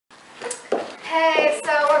Hey,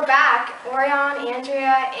 so we're back. Orion,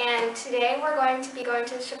 Andrea, and today we're going to be going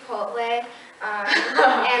to Chipotle,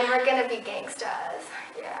 and we're gonna be gangstas.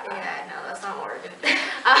 Yeah, no, that's not what we're gonna do.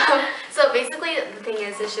 So basically, the thing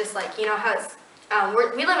is, it's just like, you know how it's,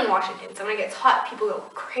 we live in Washington, so when it gets hot, people go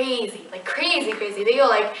crazy, like crazy. They go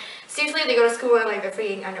like, seriously, they go to school in like their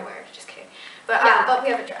freaking underwear. Just kidding. But yeah, but we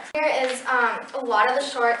have a dress. Here is a lot of the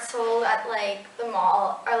shorts sold at like the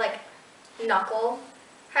mall are like knuckle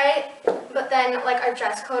height, but then like our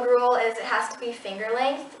dress code rule is it has to be finger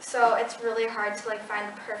length, so it's really hard to like find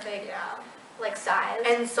the perfect like size.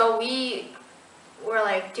 And so we were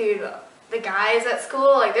like, dude, the guys at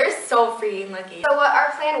school, like, they're so freaking lucky. So what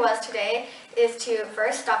our plan was today is to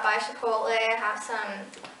first stop by Chipotle, have some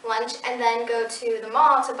lunch, and then go to the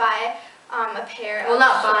mall to buy a pair of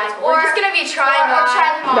not buy. We're just gonna be trying them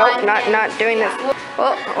on. Nope, not doing this.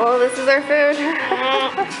 Well, this is our food.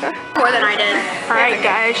 More than I did. Alright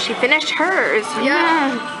guys, she finished hers. Yeah.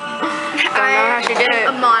 Don't know how she did it.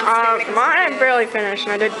 A monster. Mine I barely finished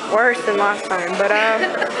and I did worse than last time, but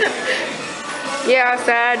yeah,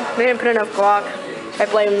 sad. They didn't put enough guac. I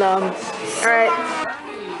blame them. Alright.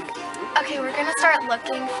 Okay, we're gonna start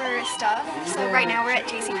looking for stuff. So right now we're at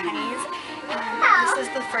JCPenney's. This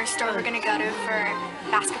is the first store we're gonna go to for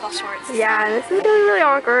basketball shorts. Yeah, this is gonna be really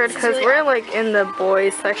awkward because we're like in the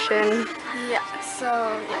boys section. Yeah,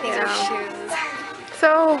 so these are shoes.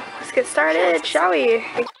 So let's get started, shall we?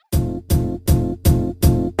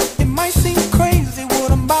 It might seem crazy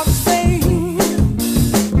what I'm about to say.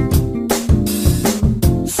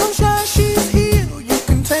 Sunshine, she's here, you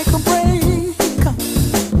can take a break.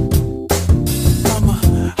 I'm a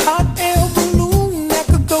hot air balloon that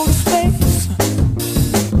could go to space.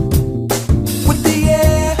 With the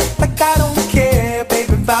air, like I don't care,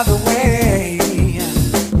 baby, by the way.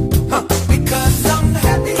 Because I'm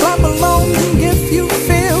happy. Clap along if you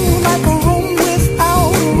feel like a room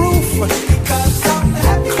without a roof. Because I'm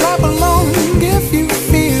happy. Clap along if you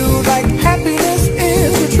feel like happiness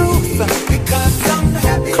is the truth. Because I'm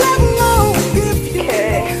happy. Clap along if you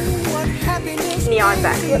know what happiness is. Neon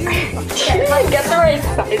back. Get the right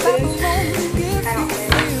sizes.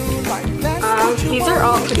 These are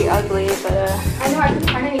all pretty ugly, but I know I can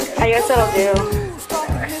find any. I guess that'll do.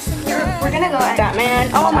 We're gonna go at Batman.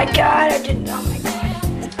 Oh my god, I didn't. Oh my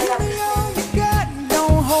god.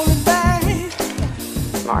 Don't hold it back.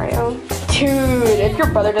 Mario. Dude, if your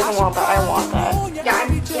brother doesn't want that, I want that.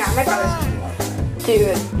 Yeah, my brother's.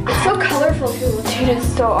 Dude. It's so colorful too. Dude, it's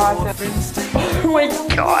so awesome. Oh my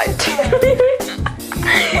god.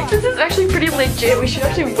 This is actually pretty legit. We should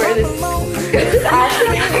actually wear this.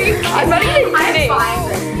 I'm not even kidding. I'm buying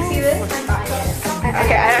this. See this? I'm buying it.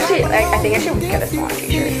 Okay, I think I should get a small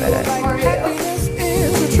t-shirt for that. Happiness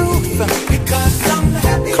is the truth. Because I'm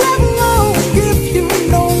happy. Clap along if you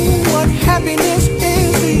know what happiness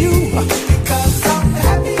is to you. Because I'm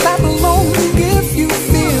happy. Clap along if you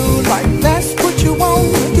feel like that's what you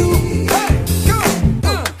want to do. Hey,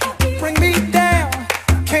 bring me down,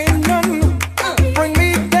 can't none bring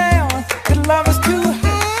me down. The love is too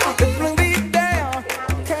high. Bring me down,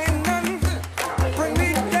 can't none bring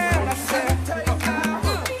me down. I said,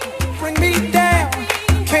 bring me down,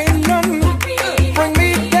 can't none bring me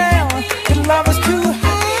down. The love is too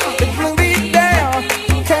high. Bring me down,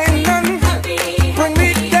 can't none bring me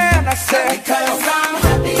down. I said,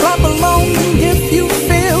 clap along if you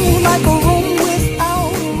feel like a room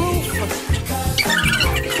without a roof.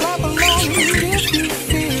 Clap along if you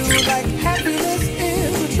feel like happiness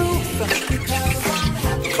is the truth.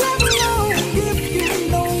 Clap along if you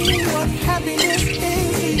know what happiness is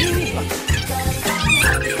to you.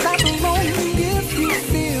 Clap along if you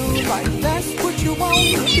feel like that's what you want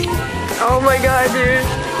to do. Oh my god, dude.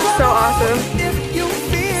 So awesome. If you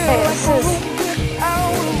feel Hey, this is...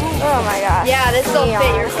 Oh my god. Yeah, this will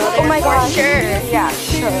fit your brother. Oh my god. For sure. Yeah,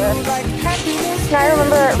 sure. Now I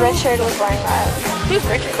remember Richard was wearing that. Who's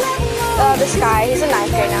Richard? This guy. He's in 9th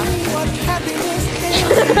grade now.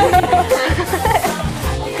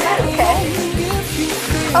 Okay.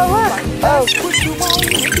 Oh look. Oh.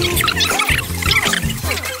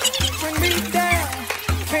 Bring me down,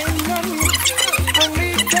 can't none bring me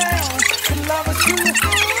down. The love is too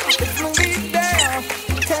high. Bring me down,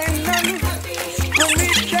 can't none bring me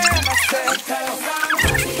down. I said,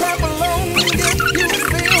 clap along if you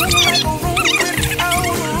feel like a room without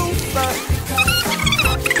a roof.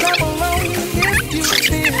 Clap along if you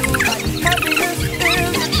feel like happiness is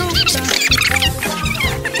the truth.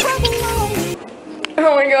 Clap along.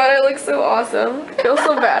 Oh my god, I look so awesome. I feel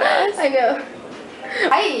so badass. I know.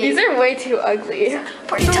 These are way too ugly.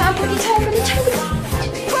 Party time, party time, party time.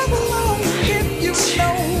 Clap along if you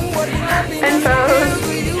know what happiness And pose.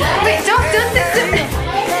 Wait, don't do this.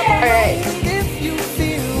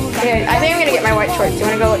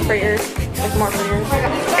 for yours. Like more for yours.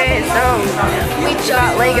 Okay, so we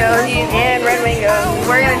got Legos and red mango.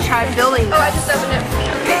 We're gonna try building them. Oh, I just opened it.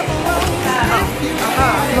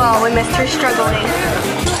 Well, we missed her struggling.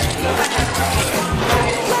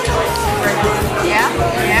 Yeah?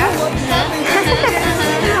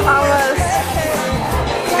 Almost.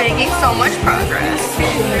 Making so much progress.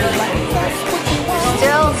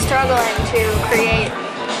 Still struggling to create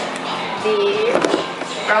the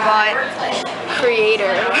robot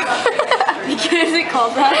creator. Is it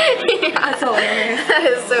called that? Yeah, that's hilarious. That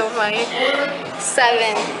is so funny.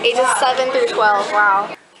 Ages 7 through 12.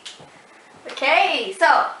 Wow. Okay, so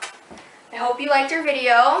I hope you liked our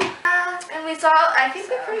video. And we saw, I'm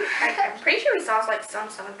pretty sure we saw like some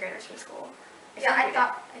 7th graders from school. Yeah, I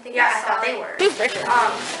thought they were.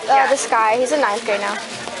 This guy, he's in 9th grade now.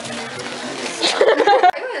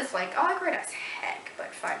 I was like awkward as heck,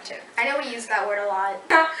 but fun too. I know we use that word a lot.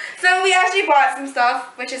 So we actually bought some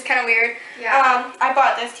stuff, which is kind of weird. Yeah. I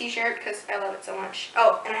bought this t-shirt because I love it so much.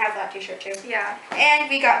 Oh, and I have that t-shirt too. Yeah. And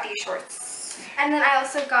we got these shorts. And then I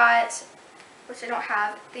also got, which I don't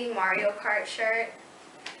have, the Mario Kart shirt.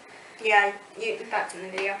 Yeah, that's in the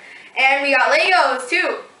video. And we got Legos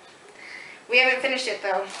too. We haven't finished it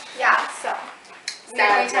though. Yeah, so we're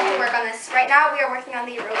going to have to work on this. Right now, we are working on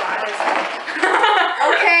the robot.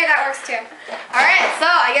 Okay, that works too. Alright, so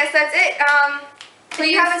I guess that's it. If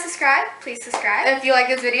you haven't subscribed, please subscribe. If you like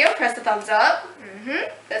this video, press the thumbs up.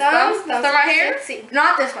 This thumb right here.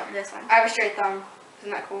 Not this one, this one. I have a straight thumb.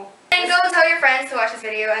 Isn't that cool? And go tell your friends to watch this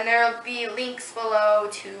video, and there will be links below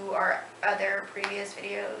to our other previous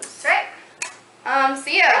videos. That's right.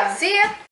 See ya. See ya.